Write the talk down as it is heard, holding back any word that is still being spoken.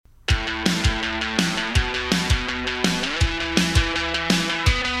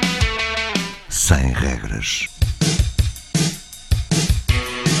em Regras.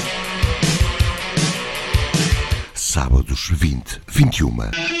 Sábados 20, 21.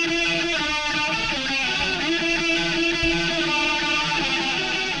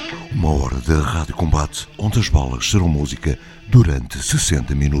 Uma hora de rádio combate onde as bolas serão música durante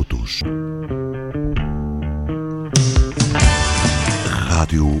 60 minutos.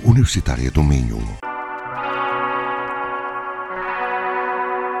 Rádio Universitária do Minho.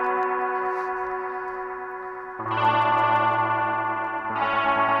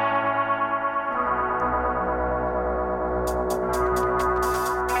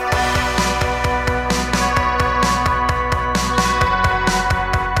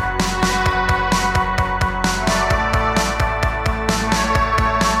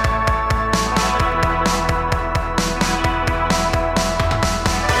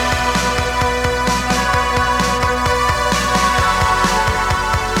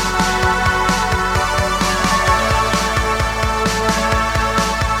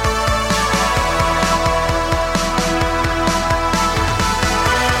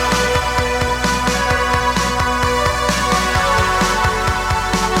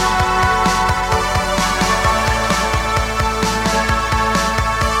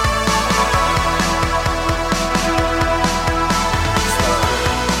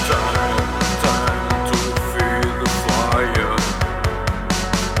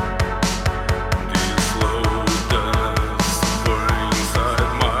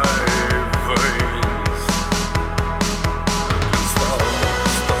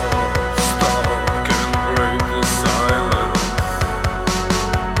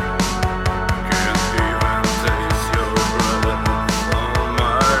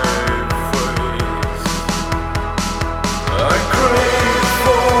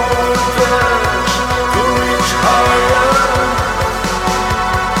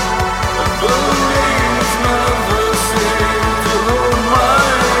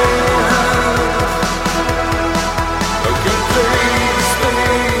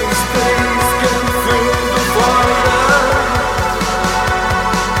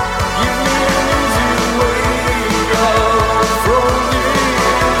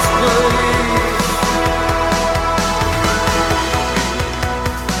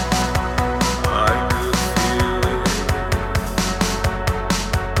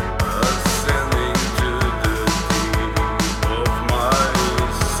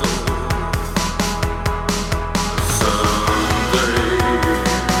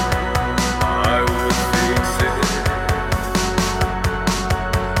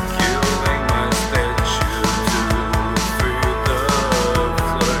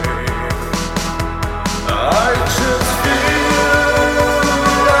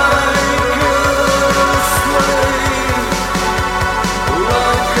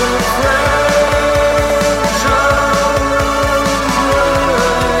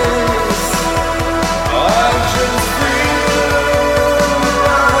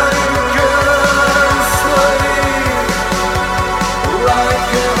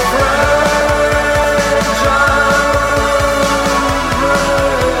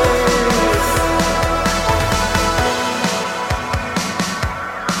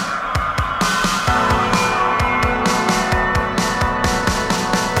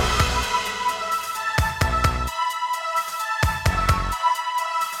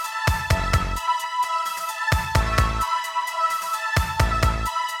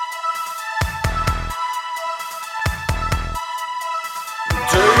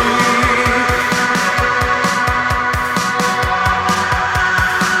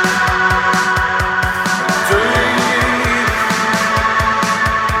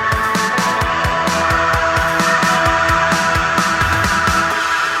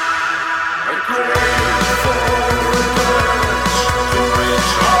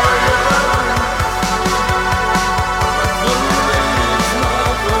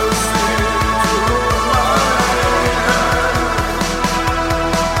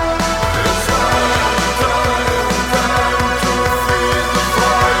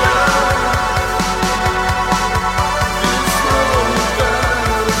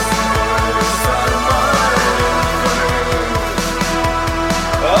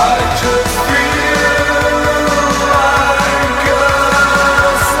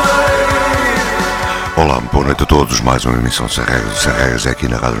 Olá, boa noite a todos. Mais uma emissão de Sem Regras é aqui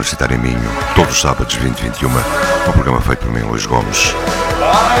na Rádio Universitária Minho, todos os sábados 20-21, um programa feito por mim, Luís Gomes.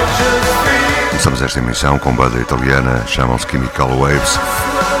 Começamos esta emissão com banda italiana, chamam-se Chemical Waves,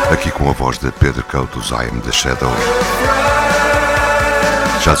 aqui com a voz de Pedro Coutos, IAMTHESHADOW.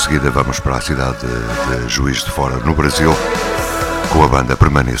 Já de seguida vamos para a cidade de Juiz de Fora, no Brasil, com a banda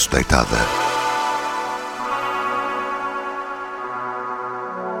Permaneço Deitada.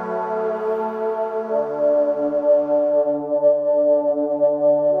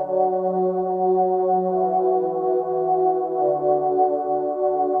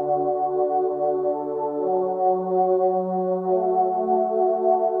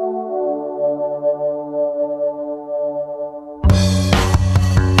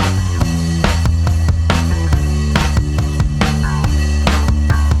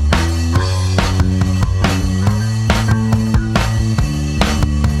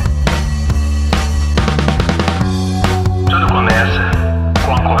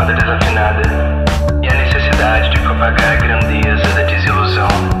 uma corda desafinada e a necessidade de propagar a grandeza da desilusão,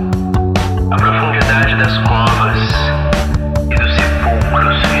 a profundidade das covas e dos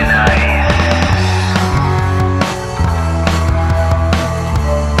sepulcros finais.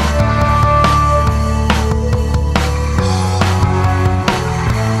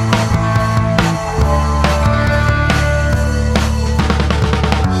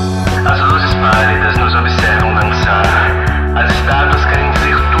 As luzes pálidas nos observam dançar. As estátuas querem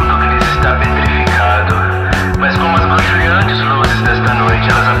dizer tudo o que lhes está petrificado. Mas como as brilhantes luzes desta noite,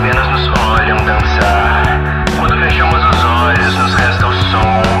 elas apenas nos olham dançar. Quando fechamos os olhos, nos resta o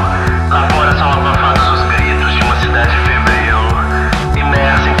som. Lá fora são abafados os gritos de uma cidade febril,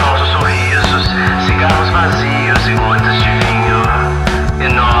 imersa em falsos sorrisos, cigarros vazios e gotas de vinho.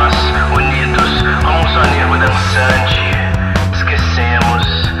 E nós, unidos como um só nervo dançante,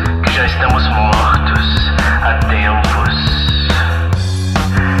 esquecemos que já estamos mortos há tempos.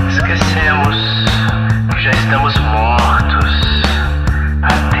 Esquecemos que já estamos mortos há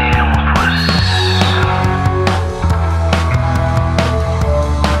tempos.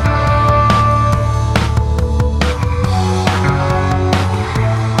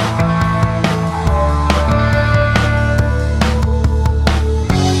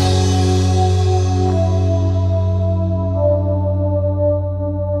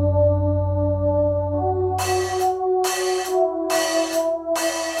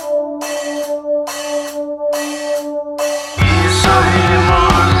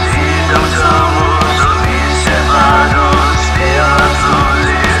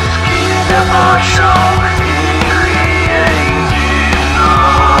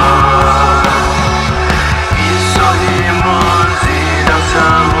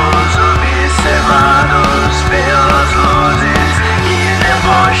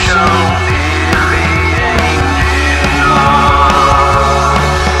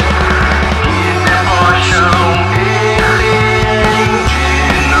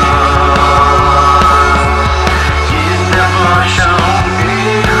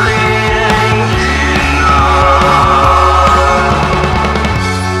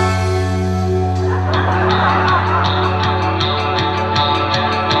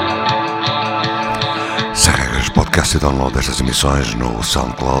 Download destas emissões no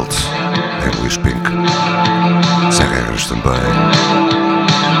SoundCloud em Luís Pink, sem regras também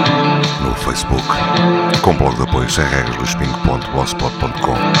no Facebook, com blog de apoio sem regras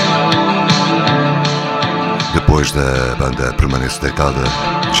luispink.blogspot.com. Depois da banda Permanêncio Deitada,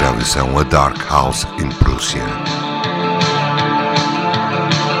 já a edição a Dark House in Prussia.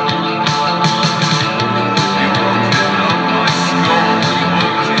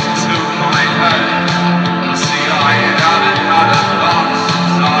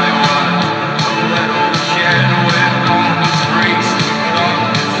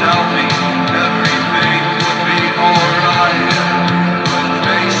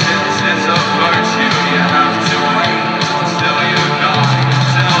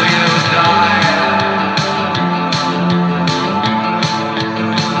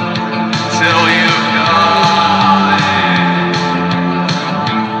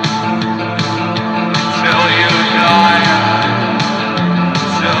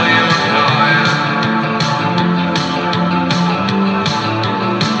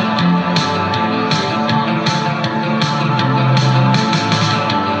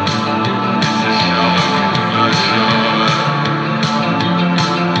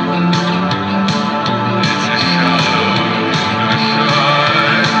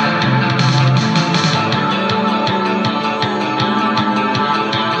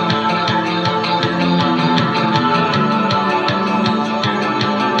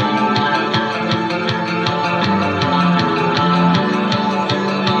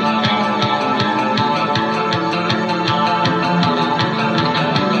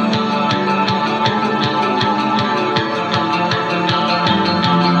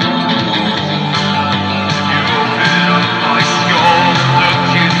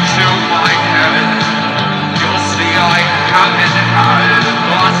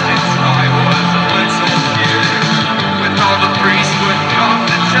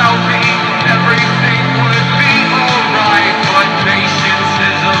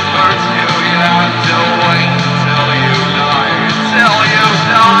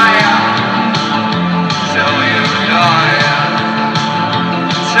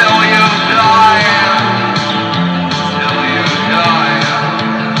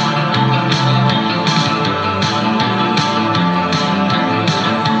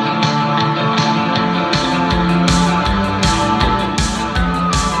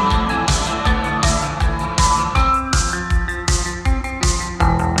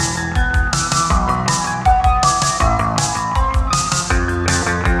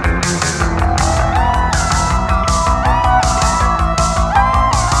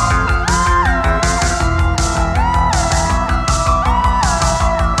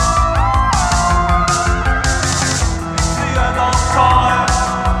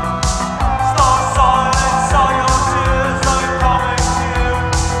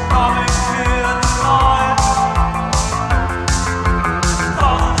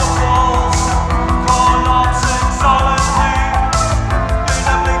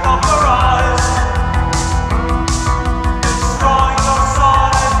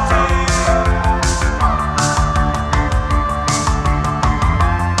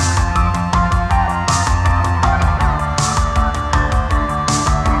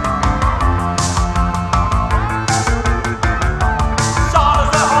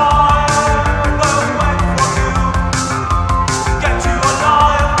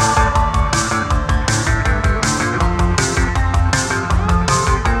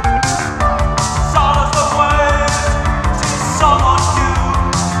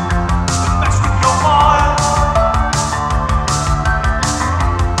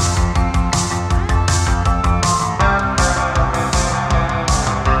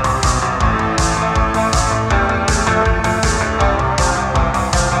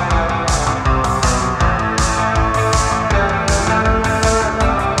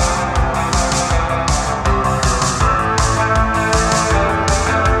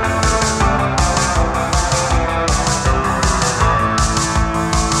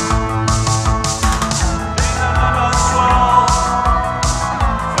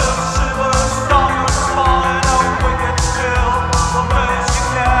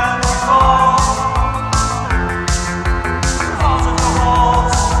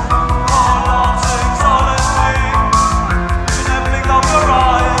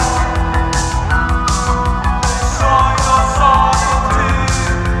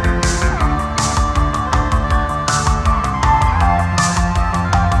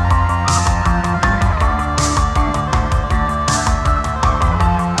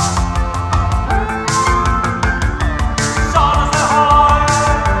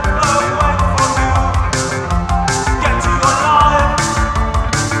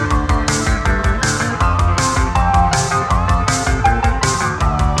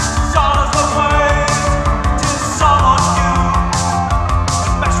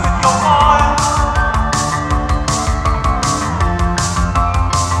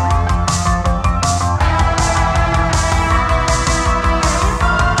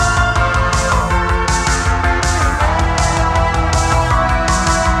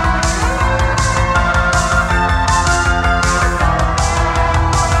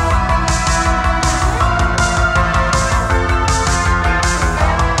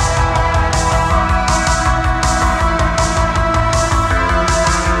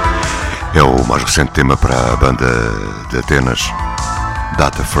 o mais recente tema para a banda de Atenas,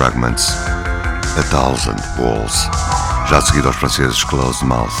 Data Fragments, A Thousand Balls, já seguido aos franceses Closed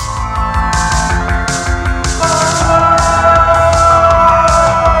Mouth.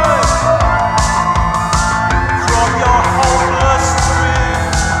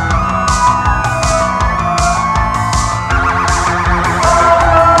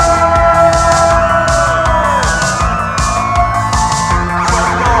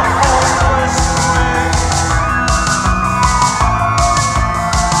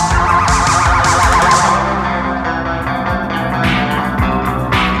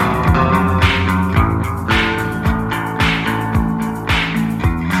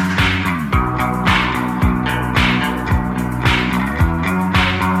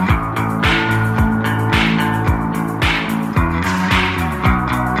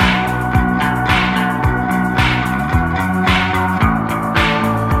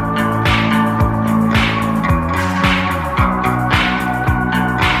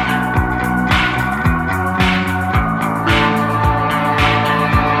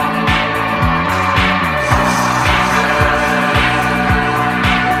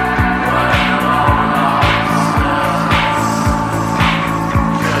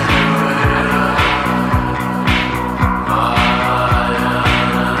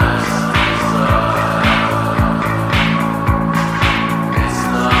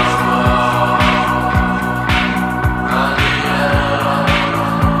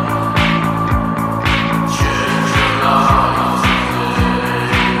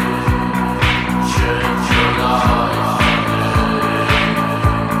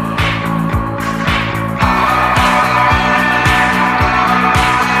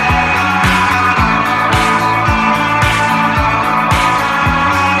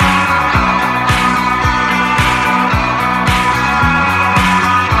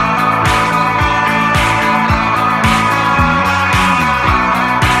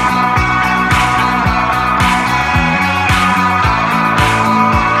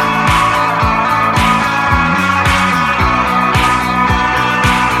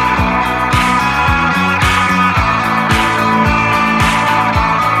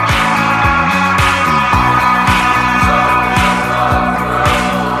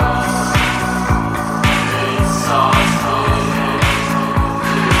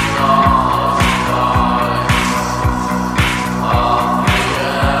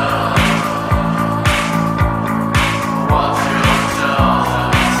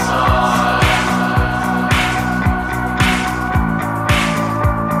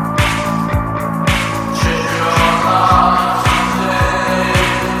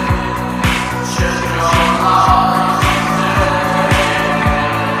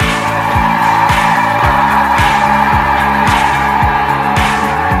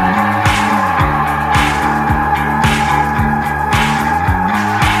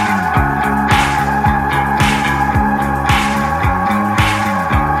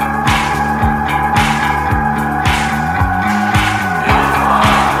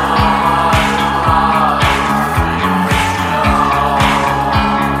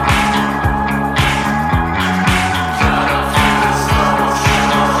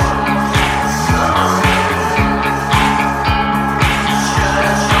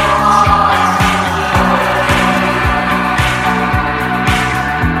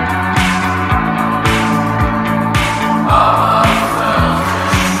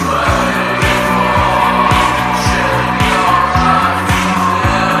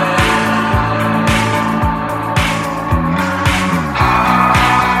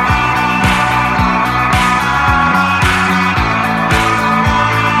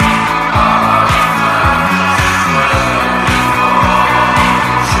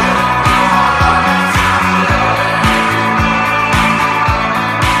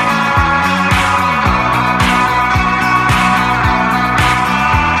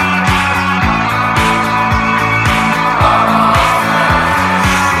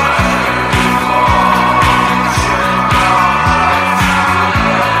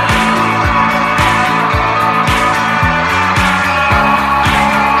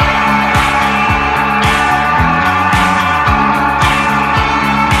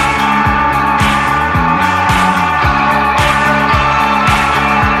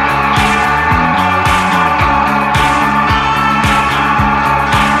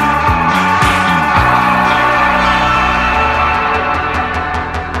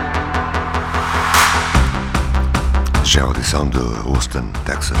 Já a audição de Houston,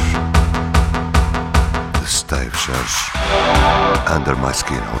 Texas, The STAVE CHURCH, Under My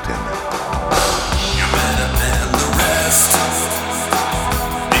Skin, o tema. You're better than the rest.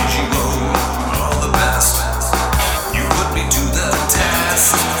 Did you go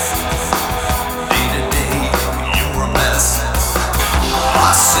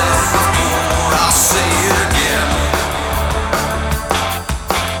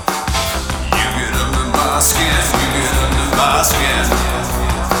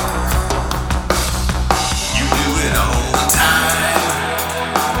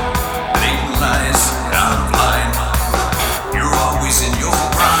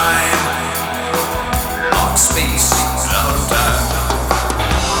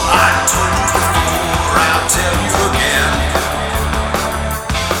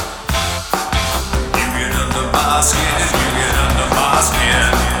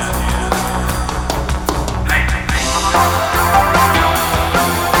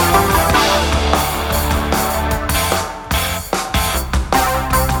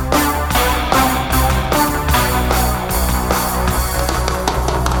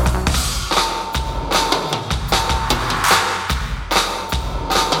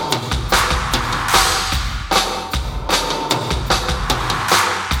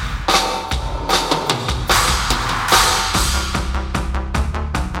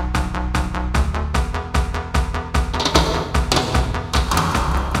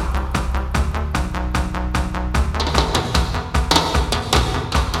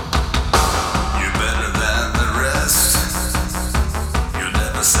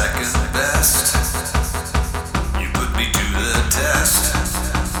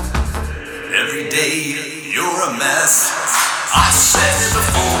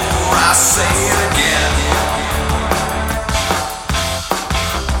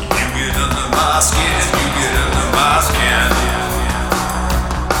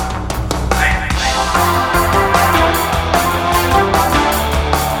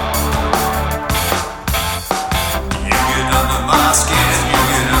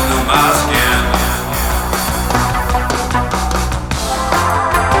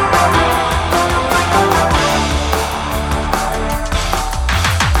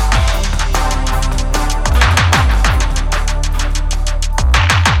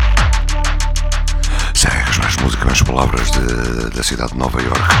Da cidade de Nova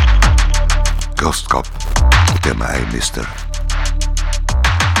York, Ghost Cop, o tema Hey Mister.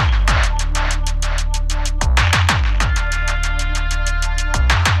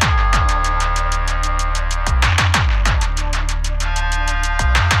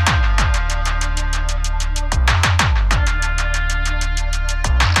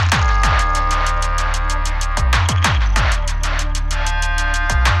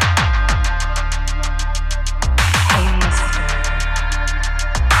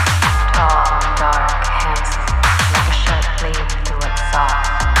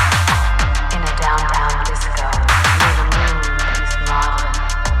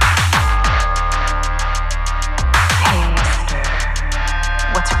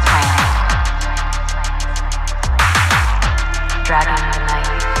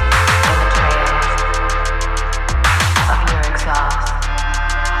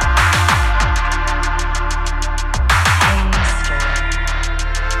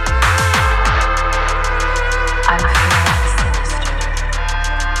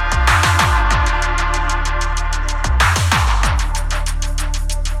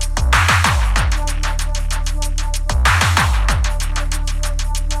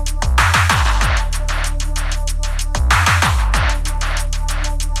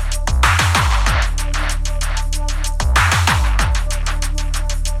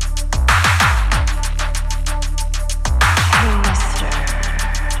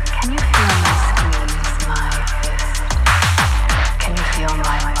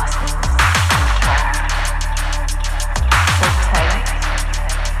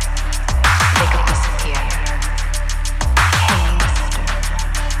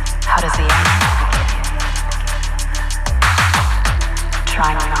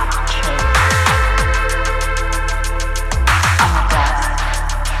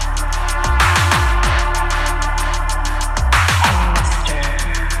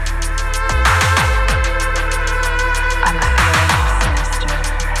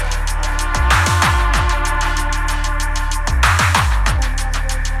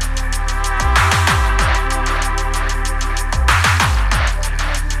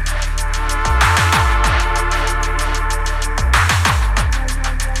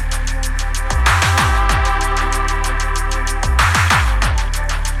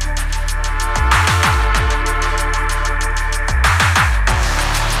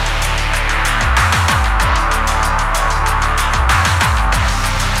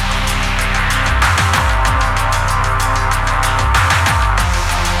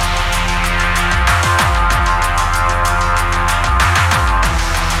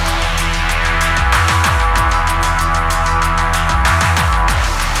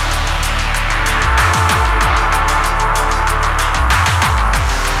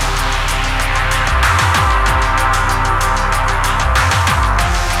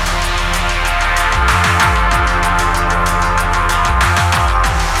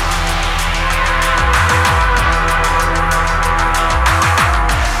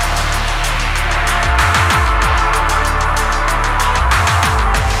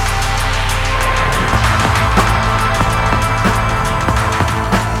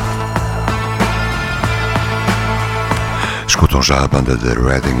 São já a banda de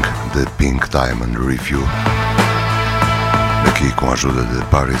Reading de Pink Diamond Revue. Aqui com a ajuda de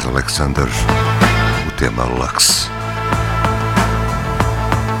Paris Alexander, o tema Lux.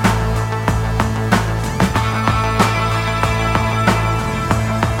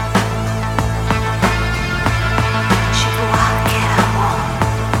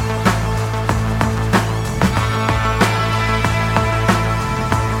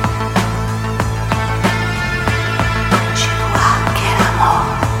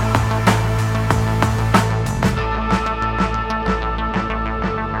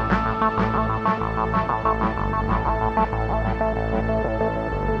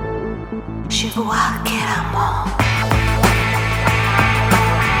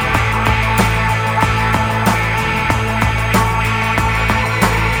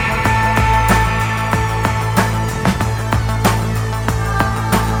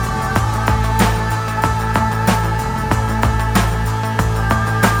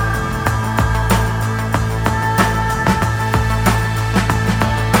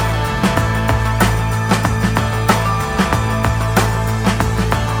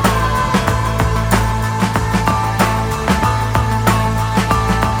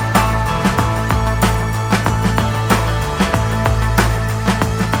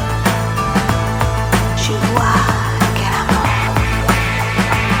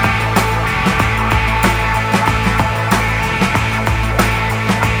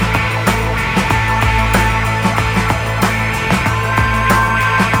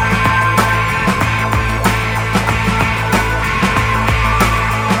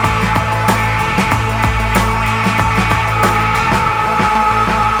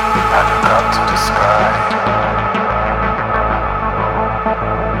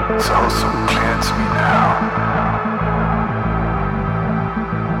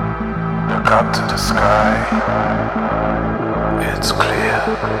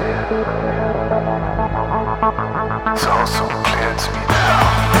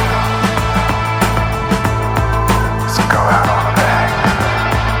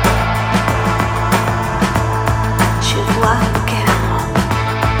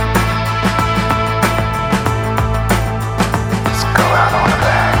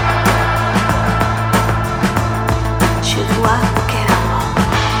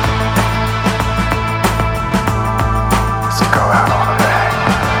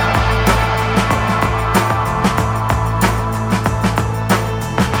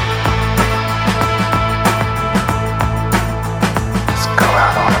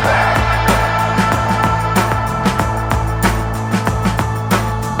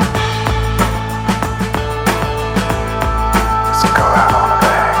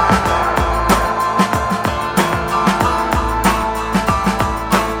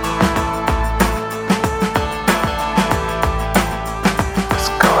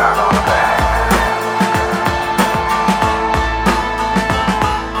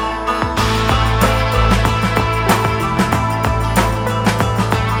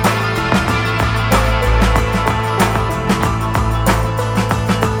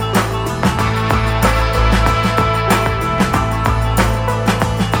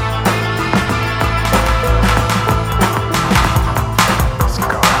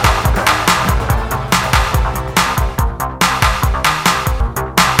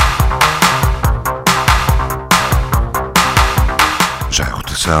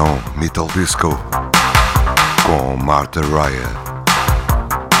 Metal Disco com Marta Raya.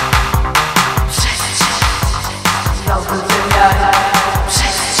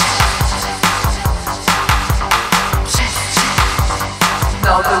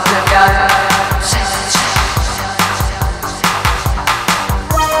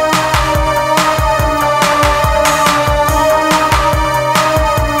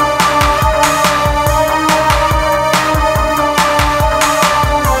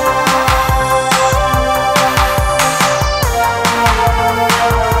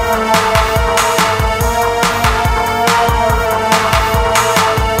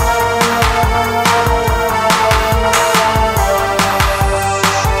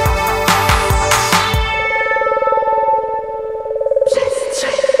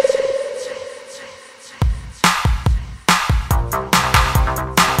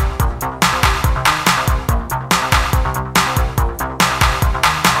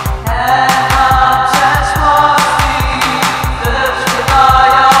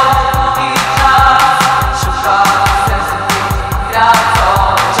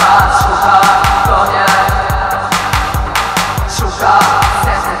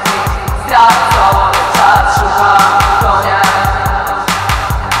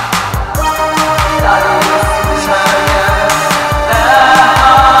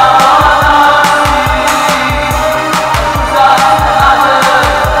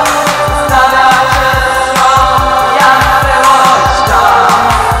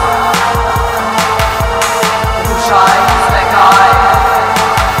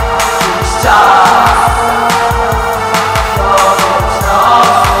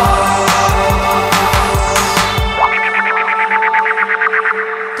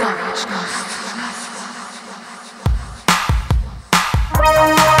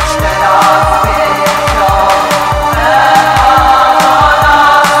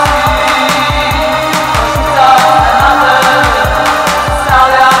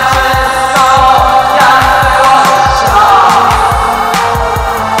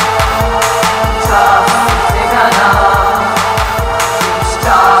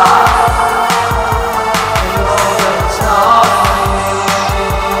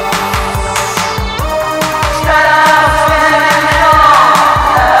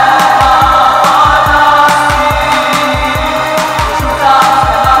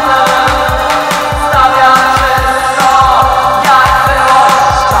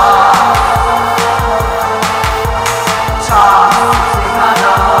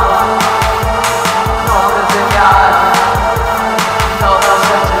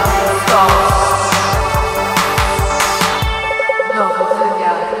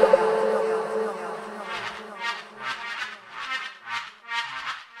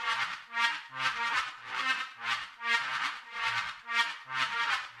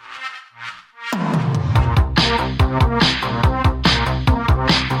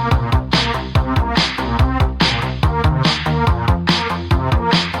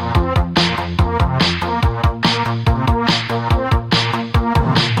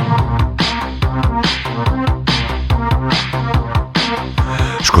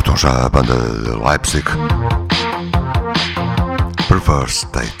 Já a banda de Leipzig, Perverse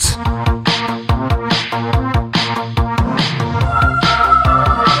State.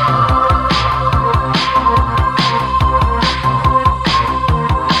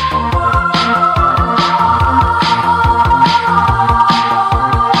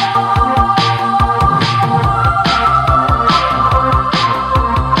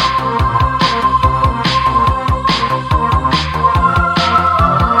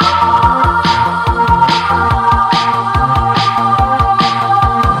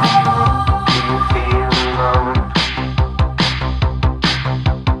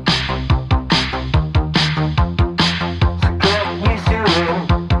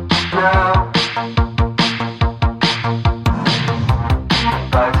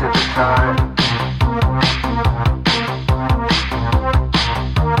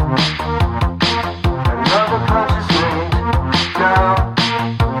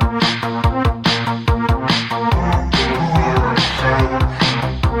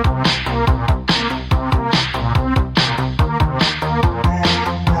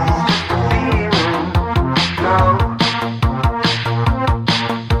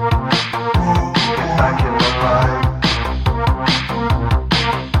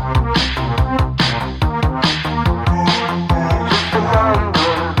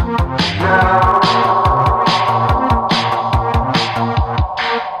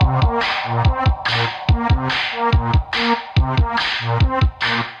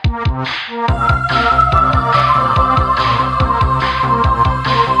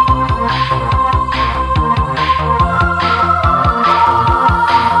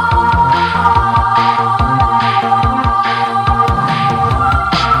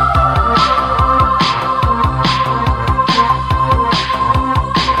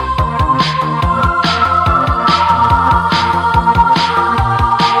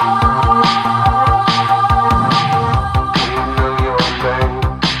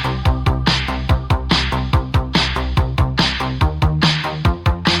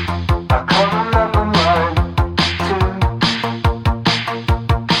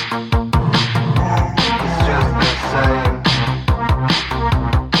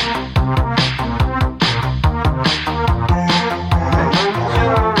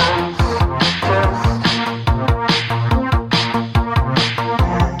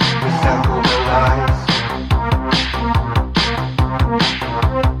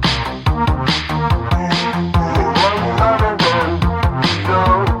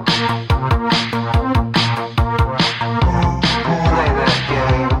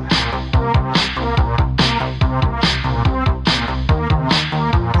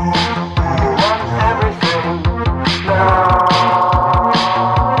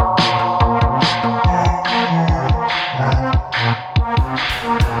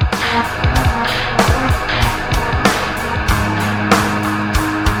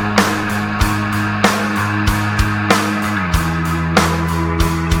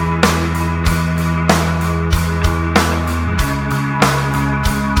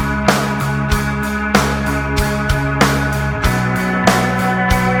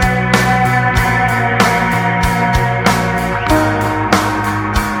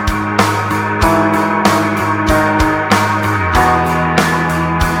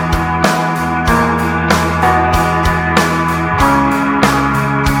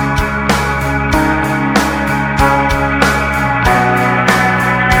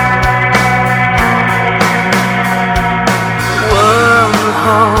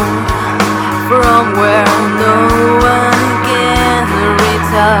 home from where no one can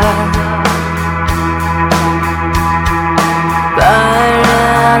return.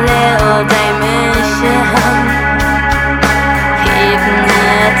 Parallel dimension,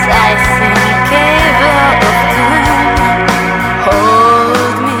 hypnotizing cave of time.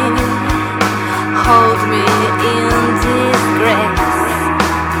 Hold me in disgrace.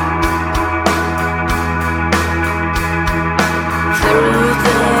 Through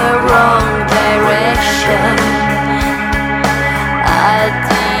the wrong direction, at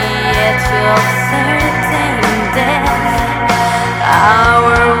the edge of certain death,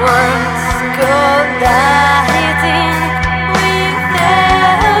 our worlds colliding with the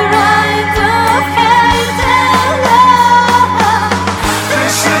right of hate and love.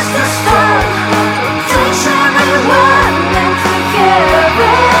 This is the start of tension and wonder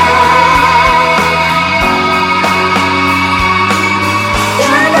together.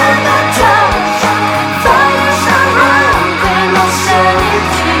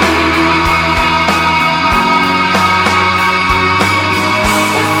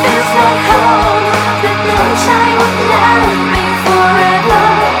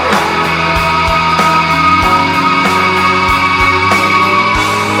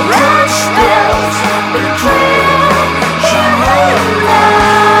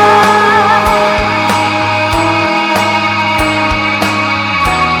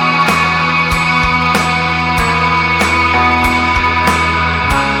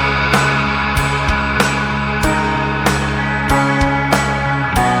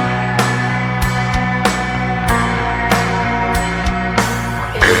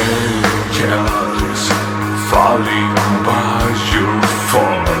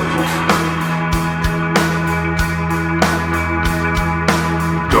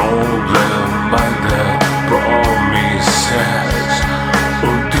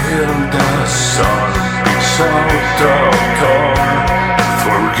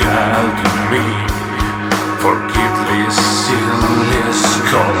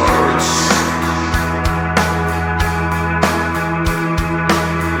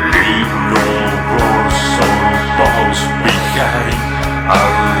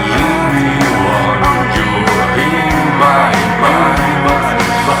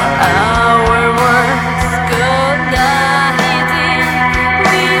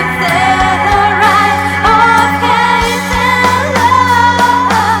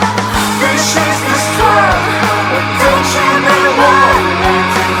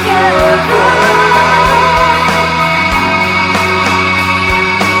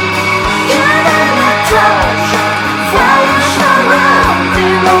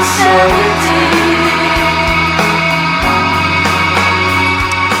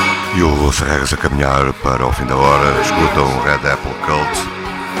 E os Regras a caminhar para o fim da hora escutam Red Apple Cult,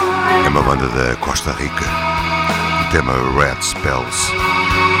 é uma banda da Costa Rica, o tema Red Spells.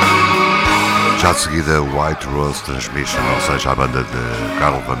 Já de seguida White Rose Transmission, ou seja, a banda de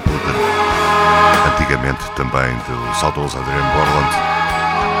Karl Van Putten, antigamente também do saudoso Adrian Borland.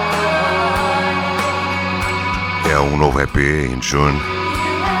 É um novo EP em junho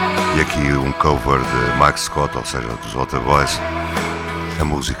e aqui um cover de Mike Scott, ou seja, dos WATERBOYS, a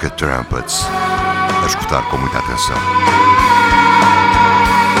música Trumpets, a escutar com muita atenção.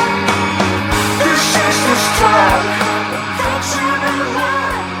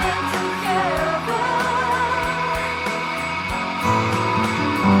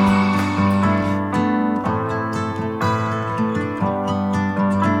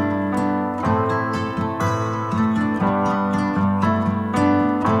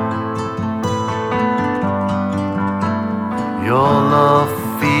 Your love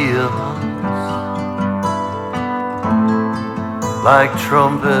feels like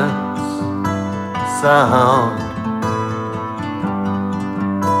trumpets sound.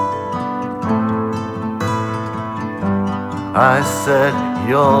 I said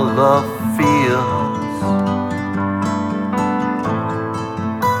your love feels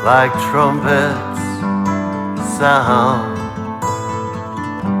like trumpets sound.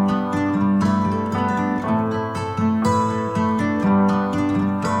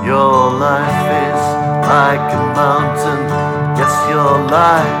 Your life is like a mountain. Yes, your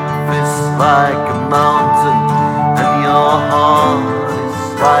life is like a mountain, and your heart is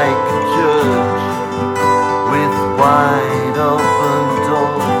like a church with wide open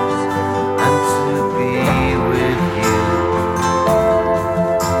doors. And to be with you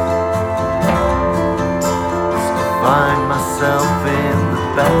is to find myself in the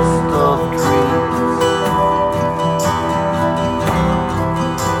best of dreams.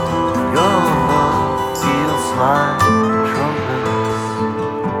 Your love feels like trumpets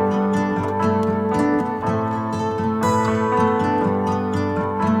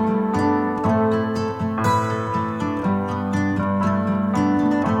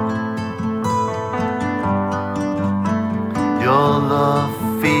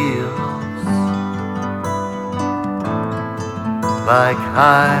feels like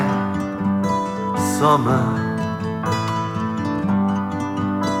high summer.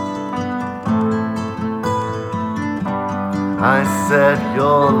 I said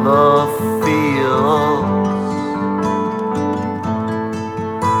your love feels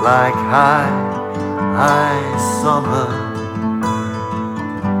like high summer.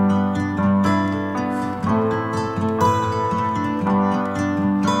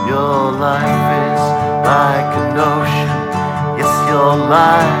 Your life is like an ocean. Yes, your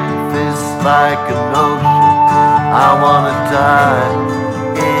life is like an ocean. I wanna die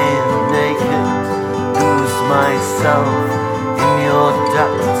in naked, lose myself in your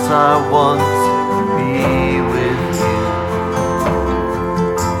depths. I want to be with you,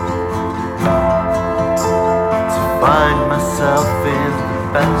 to find myself in the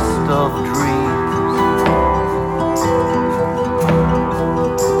best of dreams.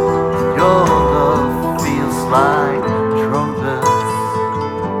 Your love feels like trumpets.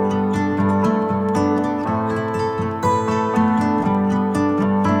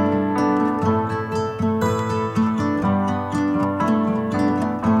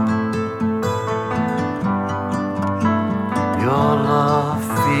 Your love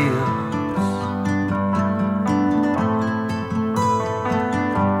feels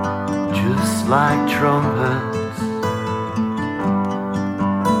just like trumpets.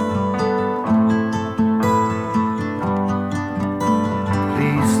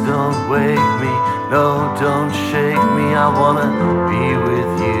 Don't wake me, no, don't shake me. I wanna be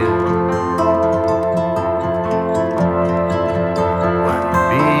with you. When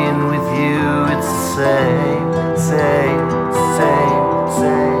being with you, it's the same, same, same,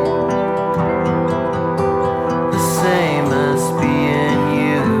 same. The same as being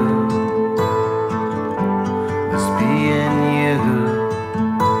you, as being you,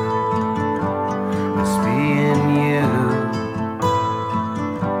 as being you.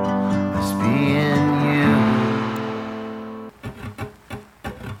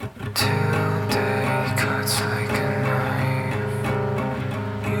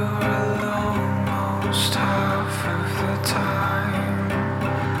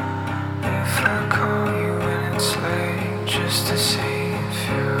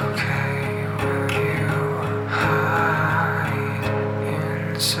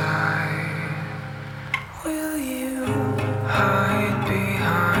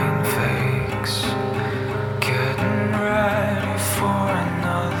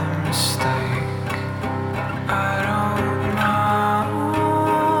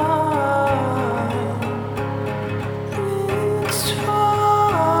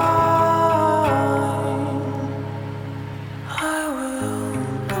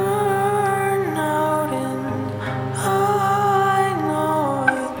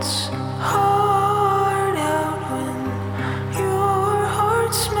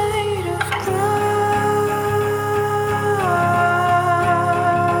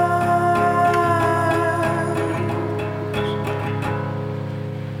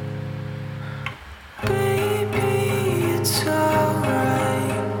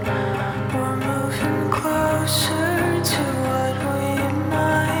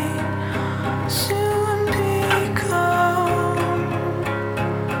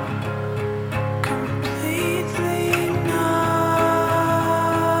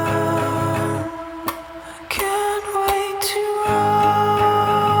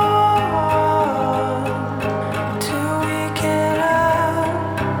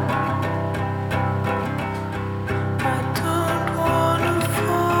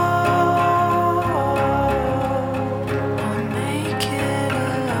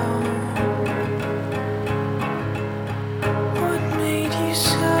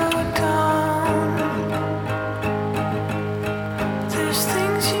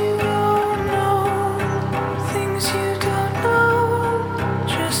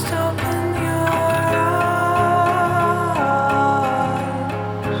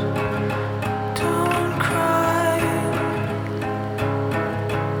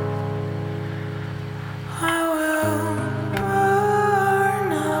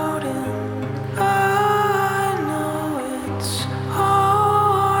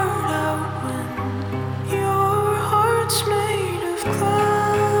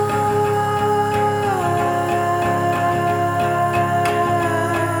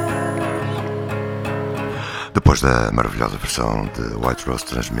 Depois da maravilhosa versão de White Rose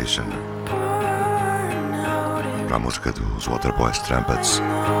Transmission para a música dos WATERBOYS Trumpets,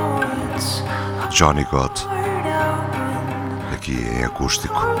 Johnny GOTH, aqui em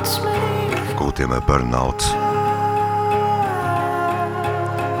acústico, com o tema Burnout.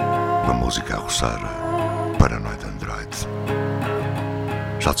 Uma música a roçar Paranoid Android.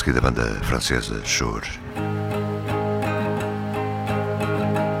 Já de seguida a banda francesa Shure.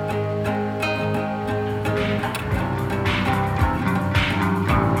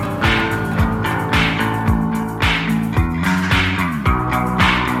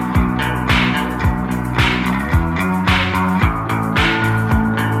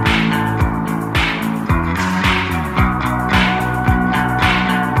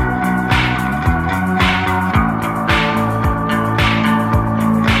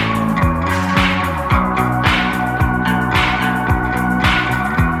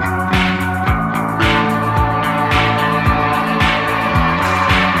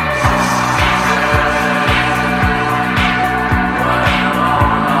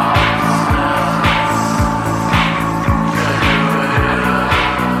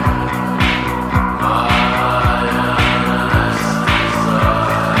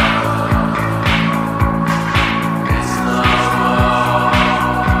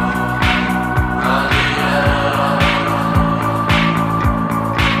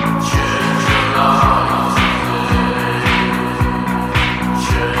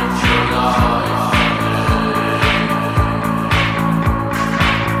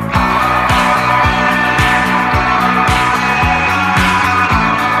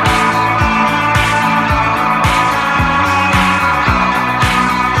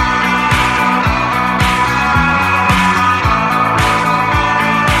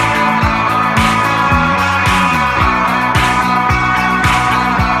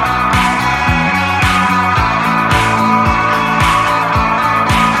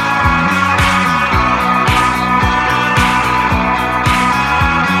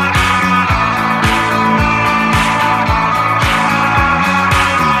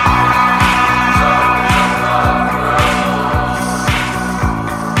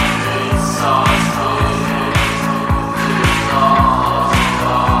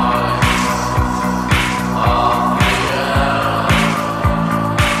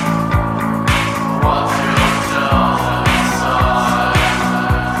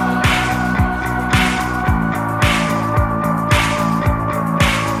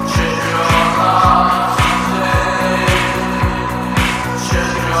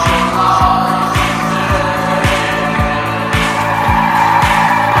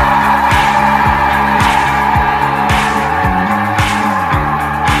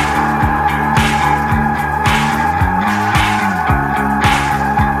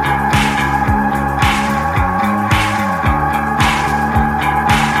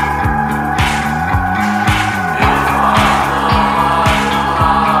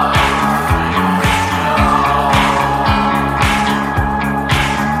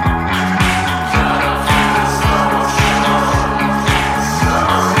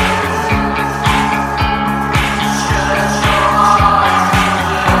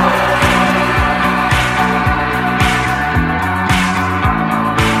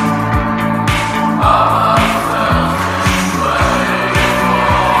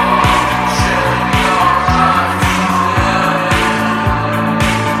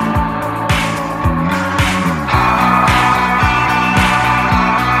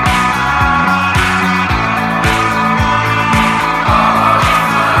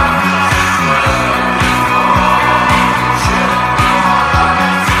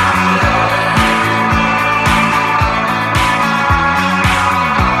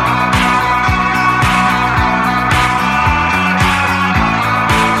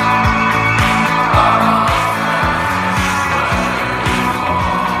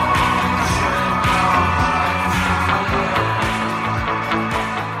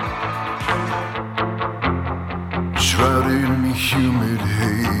 Shrouded in a humid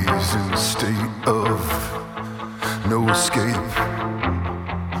haze, in a state of no escape,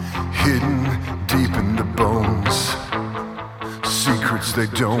 hidden deep in the bones, secrets they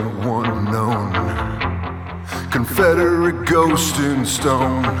don't want known. Confederate ghost in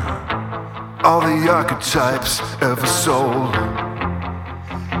stone, all the archetypes ever sold,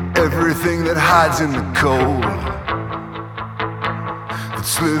 everything that hides in the cold, that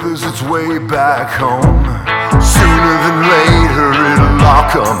slithers its way back home. Sooner than later it'll all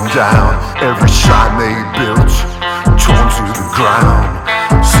come down, every shrine they built torn to the ground.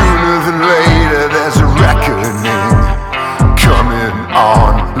 Sooner than later there's a reckoning coming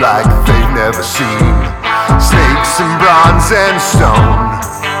on like they've never seen. Snakes and bronze and stone,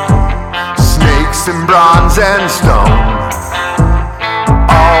 snakes and bronze and stone,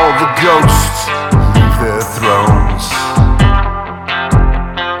 all the ghosts leave their thrones.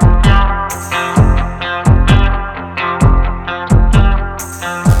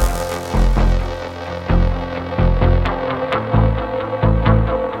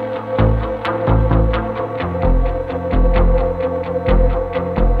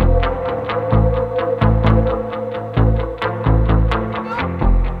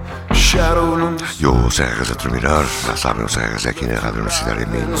 E o Regras a terminar, já sabem, o Regras é aqui na Rádio Universitária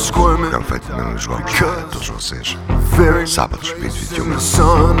Minho, programa feito de Nuno João para todos vocês. Sábados, 2021.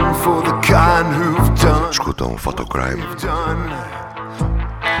 Escutam FOTOCRIME,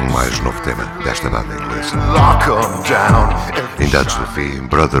 o mais novo tema desta banda inglesa. Ainda antes do fim,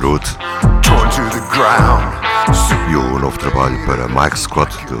 BROTHERHOOD e o novo trabalho para Mike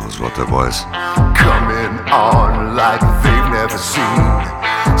Scott dos WATERBOYS.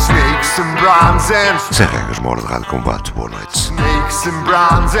 Sem regras, uma hora de rádio combate. Boa noite. Snakes and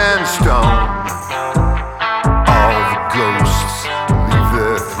bronze and stone, all the ghosts leave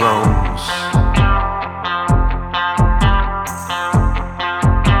their thrones.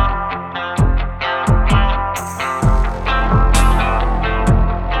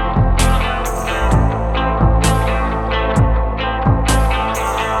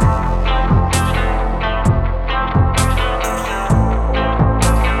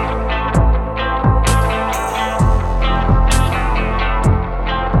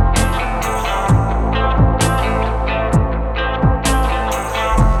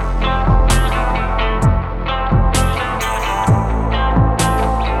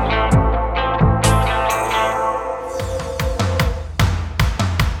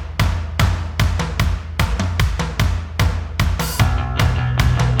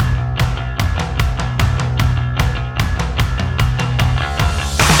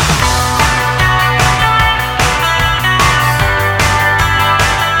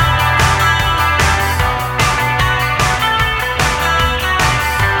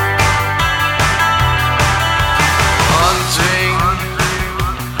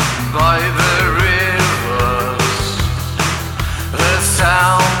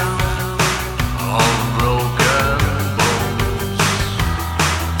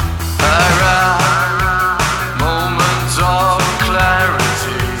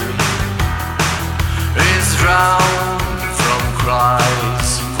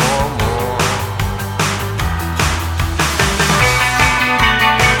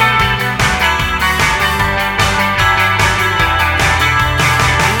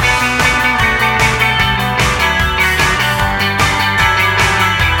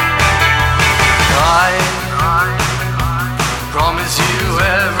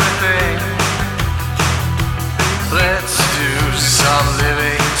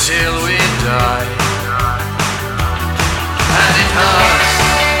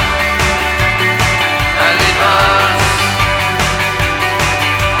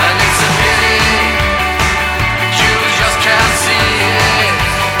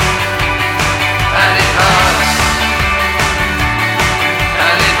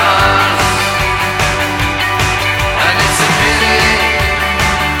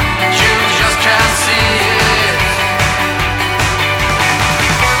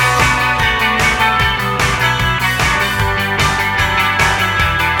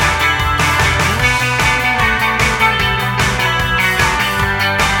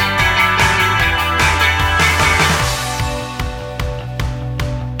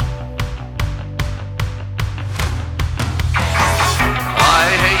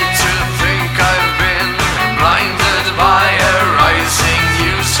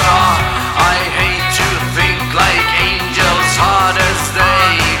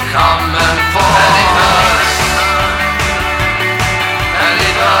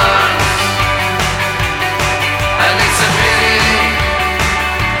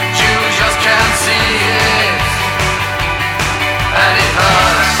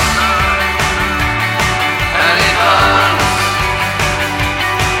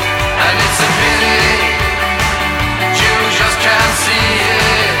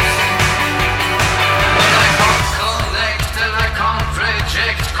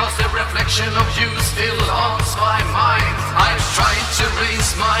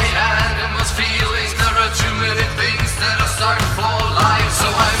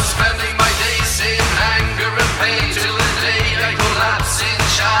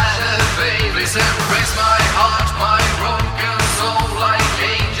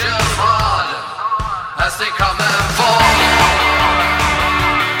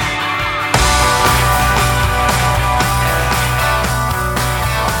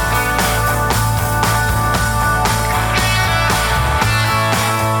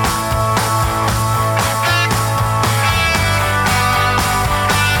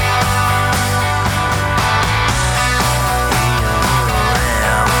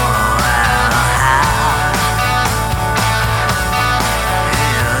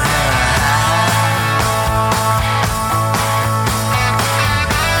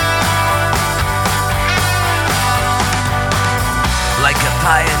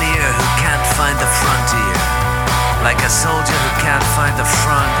 pioneer who can't find the frontier. Like a soldier who can't find the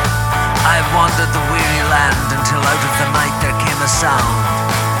front, I wandered the weary land until out of the night there came a sound.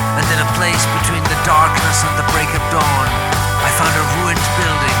 And in a place between the darkness and the break of dawn, I found a ruined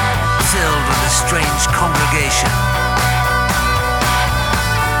building filled with a strange congregation.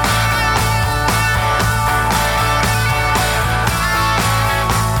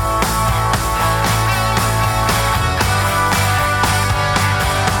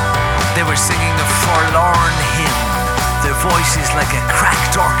 They were singing a forlorn hymn, their voices like a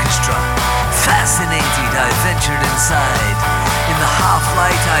cracked orchestra. Fascinated, I ventured inside. In the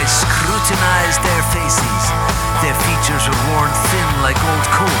half-light, I scrutinized their faces. Their features were worn thin like old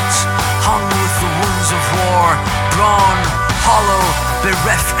coats, hung with the wounds of war, drawn, hollow,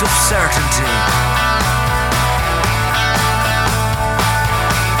 bereft of certainty.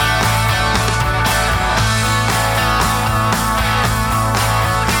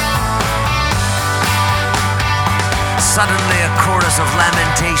 Suddenly a chorus of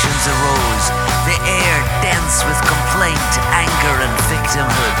lamentations arose, the air dense with complaint, anger and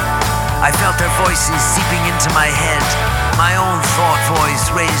victimhood. I felt their voices seeping into my head, my own thought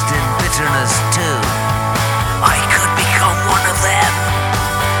voice raised in bitterness too. I could become one of them.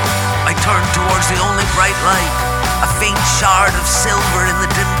 I turned towards the only bright light, a faint shard of silver in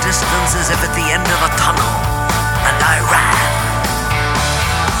the dim distance as if at the end of a tunnel, and I ran.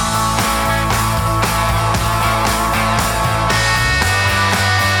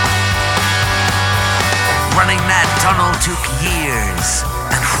 Running that tunnel took years,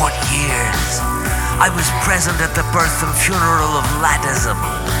 and what years! I was present at the birth and funeral of laddism.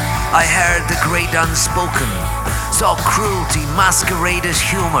 I heard the great unspoken, saw cruelty masquerade as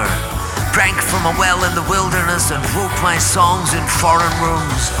humor, drank from a well in the wilderness and wrote my songs in foreign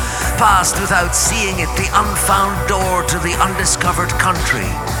rooms, passed without seeing it the unfound door to the undiscovered country,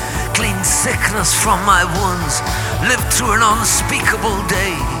 cleaned sickness from my wounds, lived through an unspeakable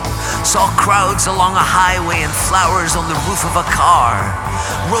day, saw crowds along a highway and flowers on the roof of a car,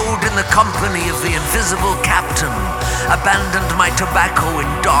 rode in the company of the invisible captain, abandoned my tobacco in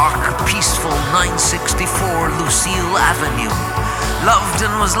dark, peaceful 964 Lucille Avenue, loved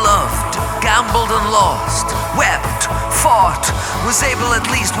and was loved, gambled and lost, wept, fought, was able at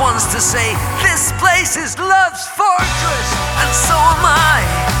least once to say, "This place is love's fortress," and so am I,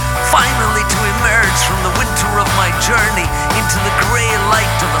 finally to emerge from the winter of my journey into the grey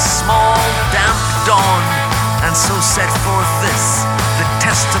light of a small, damp dawn, and so set forth this, the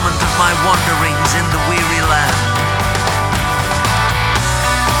testament of my wanderings in the weary land.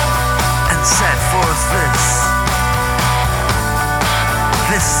 And set forth this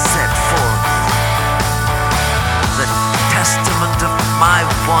set forth the testament of my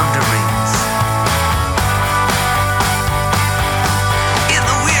wanderings